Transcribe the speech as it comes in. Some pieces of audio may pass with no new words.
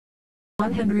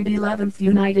111th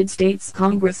United States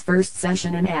Congress First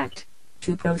Session an Act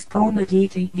to postpone the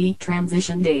DTV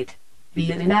transition date.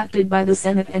 Be it enacted by the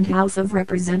Senate and House of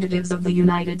Representatives of the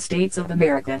United States of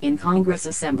America in Congress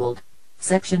assembled.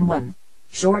 Section 1.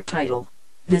 Short title.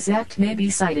 This act may be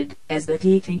cited as the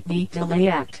DTV Delay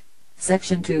Act.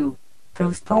 Section 2.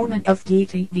 Postponement of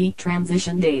DTV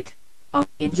transition date.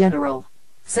 In general.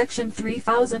 Section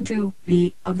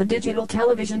 3002(b) of the Digital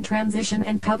Television Transition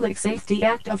and Public Safety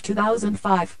Act of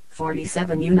 2005,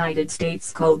 47 United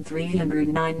States Code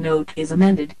 309 note is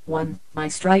amended, 1, by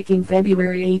striking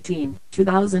February 18,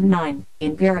 2009,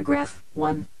 in paragraph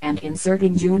 1, and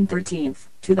inserting June 13,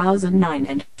 2009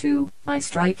 and 2, by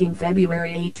striking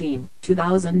February 18,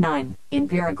 2009, in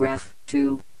paragraph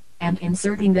 2, and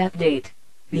inserting that date.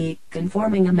 B.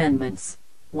 Conforming amendments.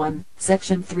 1.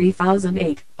 Section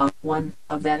 3008, 1,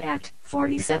 of that Act,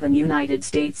 47 United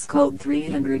States Code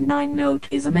 309 note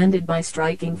is amended by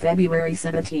striking February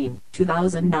 17,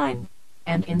 2009,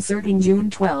 and inserting June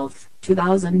 12,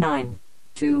 2009.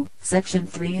 2. Section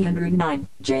 309,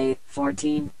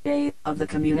 14, of the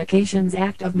Communications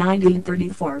Act of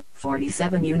 1934,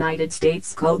 47 United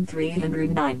States Code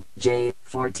 309,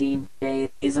 14,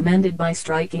 is amended by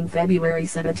striking February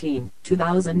 17,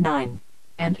 2009.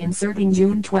 And inserting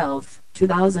June 12,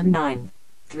 2009.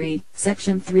 3.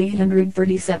 Section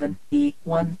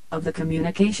 337(e)(1) of the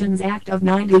Communications Act of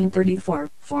 1934,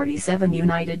 47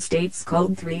 United States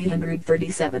Code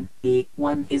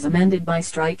 337(e)(1) is amended by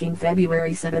striking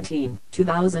February 17,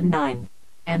 2009,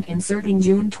 and inserting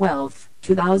June 12,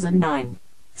 2009.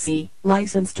 C.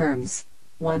 License terms.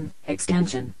 1.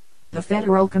 Extension. The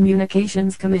Federal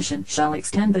Communications Commission shall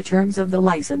extend the terms of the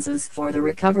licenses for the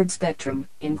recovered spectrum,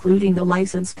 including the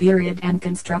license period and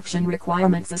construction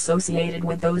requirements associated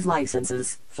with those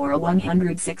licenses, for a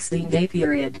 116-day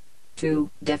period.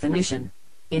 2. Definition.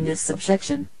 In this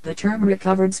subsection, the term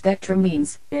recovered spectrum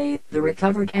means, a, the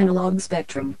recovered analog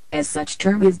spectrum, as such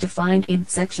term is defined in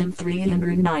Section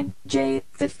 309,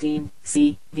 15,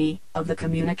 c, v, of the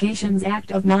Communications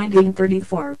Act of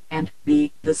 1934, and,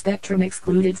 b, the spectrum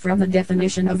excluded from the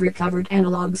definition of recovered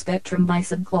analog spectrum by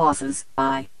subclauses,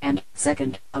 I, and,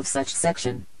 second, of such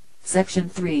section. Section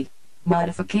 3.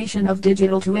 Modification of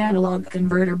digital to analog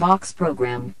converter box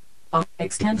program.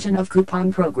 Extension of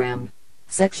coupon program.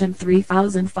 Section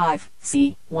 3005,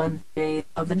 c. 1a,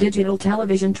 of the Digital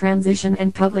Television Transition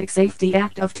and Public Safety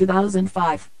Act of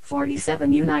 2005,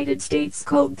 47 United States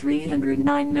Code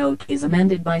 309 note is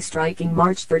amended by striking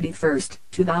March 31,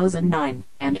 2009,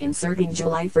 and inserting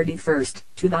July 31,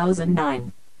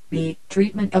 2009. B.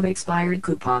 Treatment of expired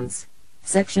coupons.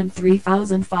 Section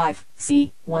 3005,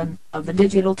 c. 1, of the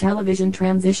Digital Television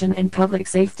Transition and Public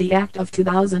Safety Act of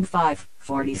 2005,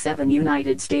 47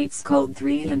 United States Code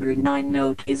 309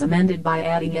 note is amended by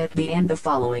adding at the end the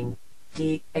following.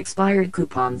 D. Expired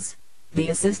coupons. The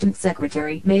Assistant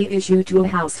Secretary may issue to a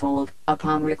household,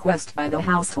 upon request by the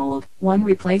household, one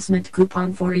replacement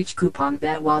coupon for each coupon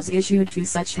that was issued to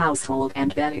such household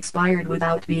and that expired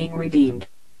without being redeemed.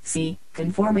 C.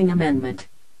 Conforming amendment.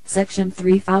 Section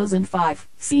 3005,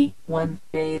 c.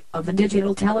 1a, of the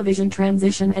Digital Television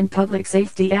Transition and Public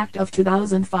Safety Act of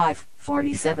 2005,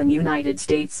 47 United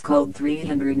States Code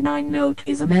 309 note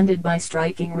is amended by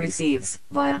striking receives,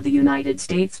 via the United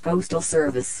States Postal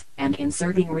Service, and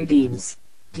inserting redeems.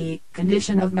 D.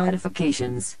 Condition of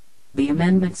modifications. The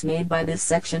amendments made by this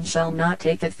section shall not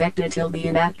take effect until the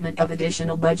enactment of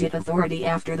additional budget authority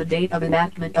after the date of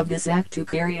enactment of this act to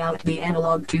carry out the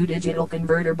analog to digital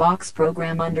converter box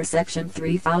program under Section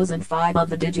 3005 of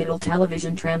the Digital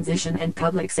Television Transition and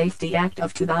Public Safety Act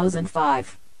of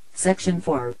 2005. Section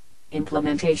 4.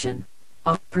 Implementation.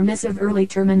 Permissive early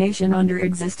termination under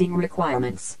existing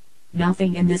requirements.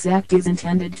 Nothing in this act is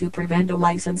intended to prevent a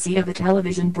licensee of a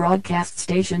television broadcast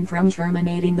station from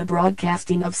terminating the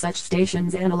broadcasting of such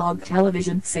station's analog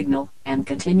television signal, and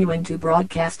continuing to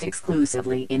broadcast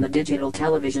exclusively in the digital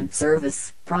television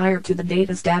service, prior to the date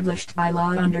established by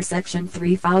law under Section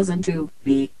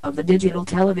 3002(b) of the Digital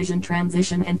Television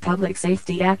Transition and Public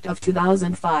Safety Act of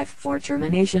 2005 for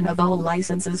termination of all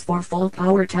licenses for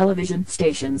full-power television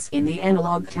stations in the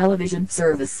analog television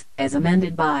service, as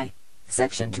amended by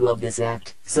Section 2 of this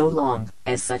Act, so long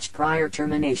as such prior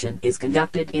termination is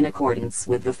conducted in accordance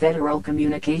with the Federal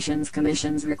Communications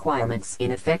Commission's requirements in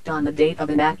effect on the date of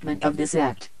enactment of this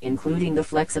Act, including the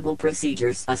flexible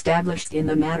procedures established in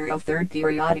the matter of third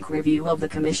periodic review of the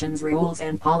Commission's rules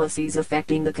and policies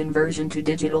affecting the conversion to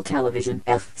digital television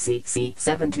FCC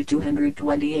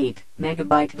 7-228,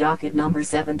 megabyte docket number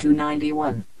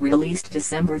 7291, released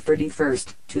December 31,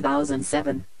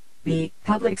 2007. B.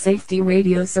 Public Safety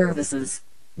Radio Services.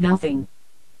 Nothing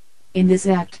in this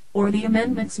Act or the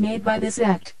amendments made by this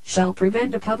act, shall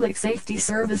prevent a public safety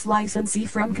service licensee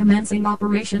from commencing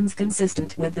operations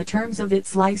consistent with the terms of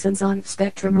its license on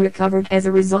spectrum recovered as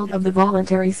a result of the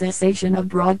voluntary cessation of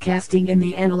broadcasting in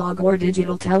the analog or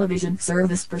digital television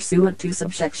service pursuant to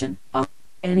subsection A.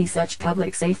 Any such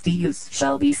public safety use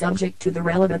shall be subject to the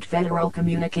relevant Federal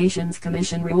Communications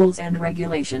Commission rules and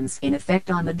regulations in effect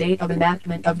on the date of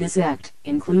enactment of this act,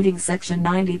 including Section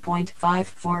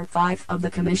 90.545 of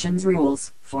the Commission's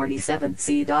rules, 47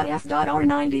 C.F.R.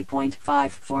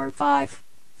 90.545.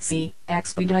 C.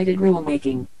 Expedited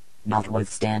rulemaking.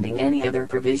 Notwithstanding any other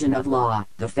provision of law,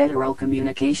 the Federal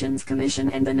Communications Commission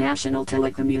and the National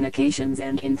Telecommunications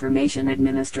and Information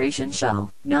Administration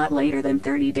shall, not later than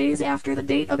 30 days after the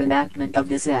date of enactment of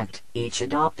this act, each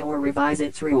adopt or revise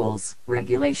its rules,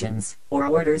 regulations, or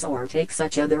orders or take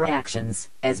such other actions,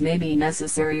 as may be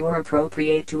necessary or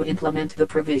appropriate to implement the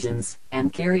provisions,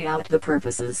 and carry out the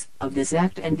purposes, of this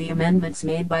act and the amendments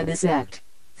made by this act.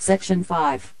 Section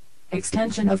 5.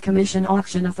 Extension of Commission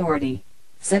Auction Authority.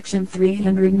 Section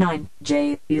 309,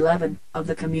 J. 11, of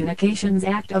the Communications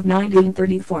Act of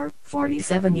 1934,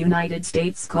 47 United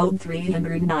States Code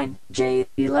 309, J.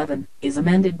 11, is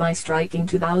amended by striking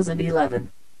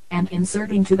 2011 and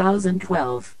inserting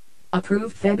 2012.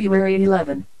 Approved February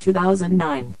 11,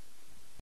 2009.